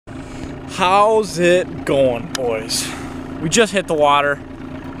How's it going, boys? We just hit the water.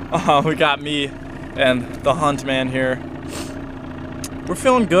 We got me and the hunt man here. We're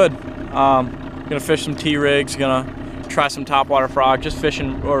feeling good. Gonna fish some T-rigs, gonna try some topwater frog, just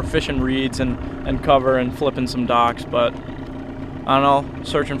fishing reeds and cover and flipping some docks, but I don't know,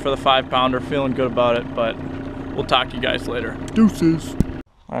 searching for the 5-pounder, feeling good about it, but we'll talk to you guys later. Deuces.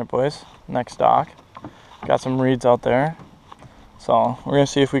 All right, boys, next dock. Got some reeds out there. So we're gonna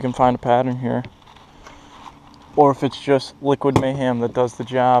see if we can find a pattern here, or if it's just liquid mayhem that does the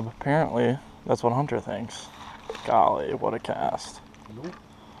job. Apparently, that's what Hunter thinks. Golly, what a cast. Nope.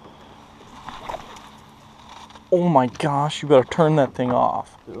 Oh my gosh, you better turn that thing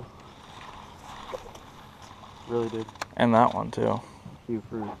off. Too. Really did. And that one too. You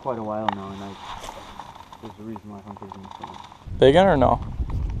for quite a while now, and there's a reason why Hunter's in the film. Big one or no?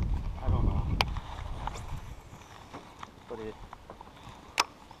 I don't know. But it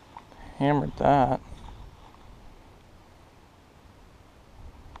hammered that.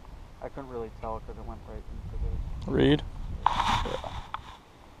 I couldn't really tell because it went right into the reed. Yeah.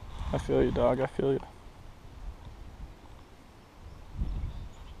 I feel you, dog. I feel you.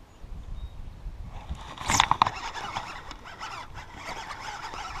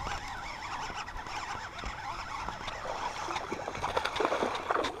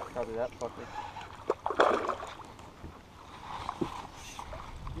 Probably that fucker.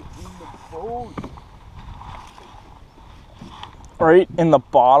 Right in the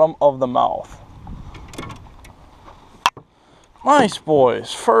bottom of the mouth. Nice,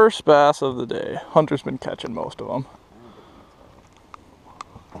 boys. First bass of the day. Hunter's been catching most of them.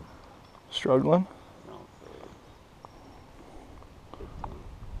 Struggling?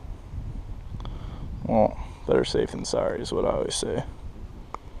 Well, better safe than sorry is what I always say.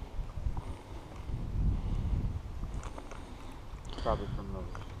 Probably from those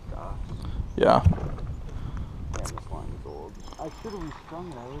docks. Yeah. Yeah, this line is old. I should have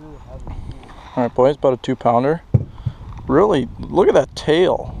restrung it. I literally haven't seen it. Alright, boys, about a 2-pounder. Really, look at that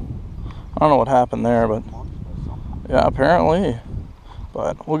tail. I don't know what happened there, but yeah, apparently.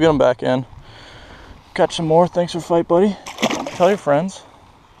 But we'll get them back in. Catch some more. Thanks for the fight, buddy. Tell your friends.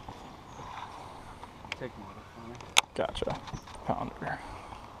 Take more for me. Gotcha. Pounder.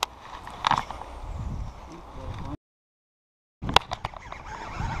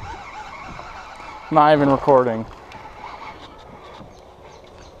 Not even recording.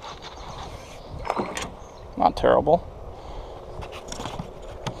 Not terrible.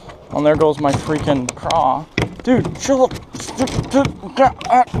 And there goes my freaking craw. Dude, chill up.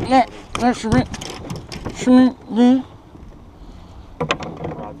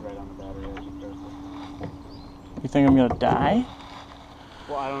 You think I'm gonna die?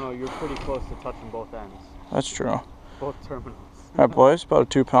 Well, I don't know. You're pretty close to touching both ends. That's true. Both terminals. Alright, boys, about a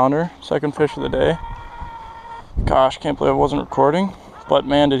 2-pounder. Second fish of the day. Gosh, can't believe I wasn't recording. But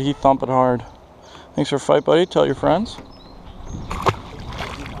man, did he thump it hard. Thanks for the fight, buddy. Tell your friends.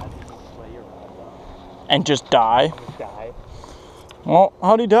 And just die? Just die. Well,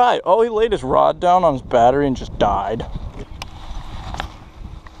 how'd he die? Oh, he laid his rod down on his battery and just died.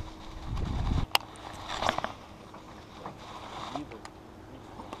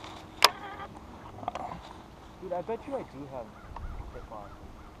 Dude, I bet you I do have tip on.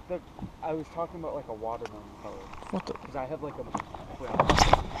 I was talking about like a watermelon color. What the? Because I have like a...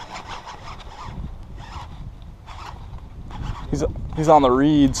 He's on the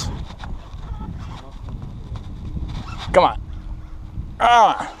reeds. Come on.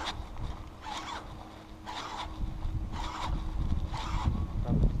 Ah!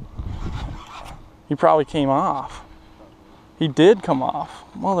 He probably came off. He did come off.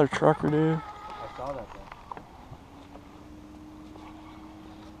 Mother trucker, dude. I saw that though.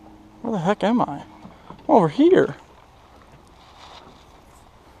 Where the heck am I? I'm over here.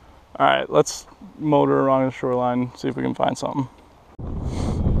 Alright, let's motor around the shoreline, see if we can find something.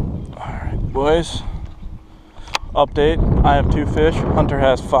 Alright, boys. Update, I have 2 fish, Hunter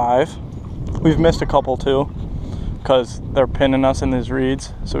has 5. We've missed a couple too, because they're pinning us in these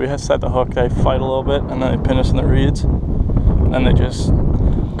reeds. So we have set the hook, they fight a little bit, and then they pin us in the reeds. And then they just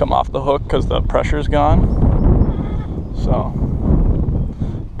come off the hook because the pressure's gone. So,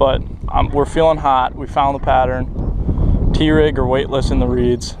 but we're feeling hot, we found the pattern. T-rig or weightless in the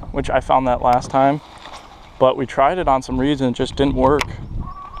reeds, which I found that last time. But we tried it on some reeds and it just didn't work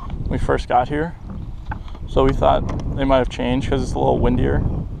when we first got here. So we thought they might have changed because it's a little windier.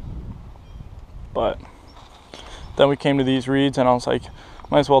 But then we came to these reeds and I was like,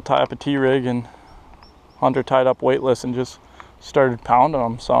 might as well tie up a T-rig, and Hunter tied up weightless and just started pounding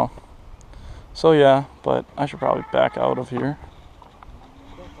them. So yeah, but I should probably back out of here.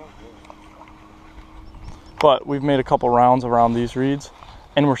 But we've made a couple rounds around these reeds,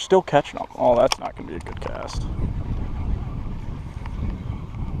 and we're still catching them. Oh, that's not going to be a good cast.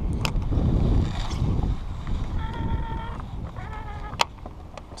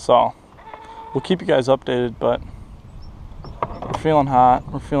 So, we'll keep you guys updated, but we're feeling hot.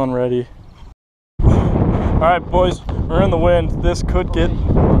 We're feeling ready. All right, boys, we're in the wind. This could get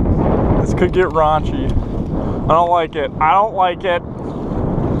raunchy. I don't like it. I don't like it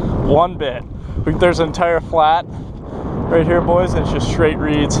one bit. There's an entire flat right here, boys, and it's just straight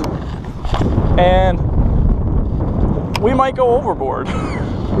reeds. And we might go overboard.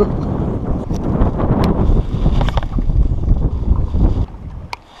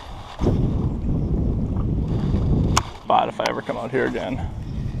 But if I ever come out here again,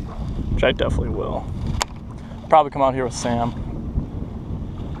 which I definitely will, probably come out here with Sam.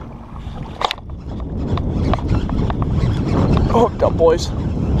 Hooked up, boys.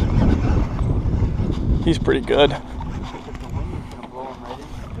 He's pretty good.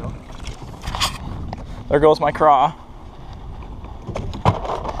 There goes my craw.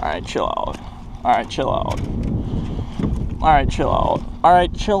 Alright, chill out. Alright, chill out. Alright, chill out.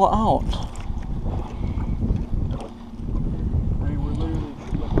 Alright, chill out.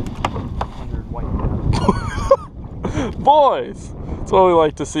 Boys! That's what we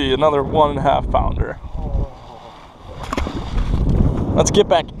like to see. Another 1.5 pounder. Let's get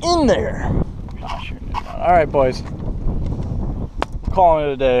back in there. Alright, boys. Calling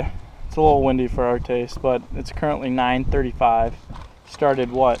it a day. It's a little windy for our taste, but it's currently 9:35.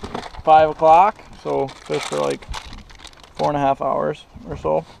 Started what? 5 o'clock? So fished for like 4.5 hours or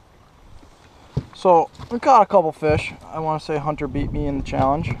so. So we caught a couple fish. I want to say Hunter beat me in the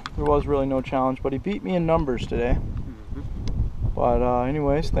challenge. There was really no challenge, but he beat me in numbers today. But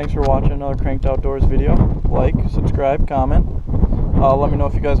anyways, thanks for watching another Cranked Outdoors video. Like, subscribe, comment. Let me know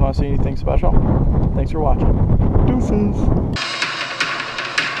if you guys want to see anything special. Thanks for watching. Deuces.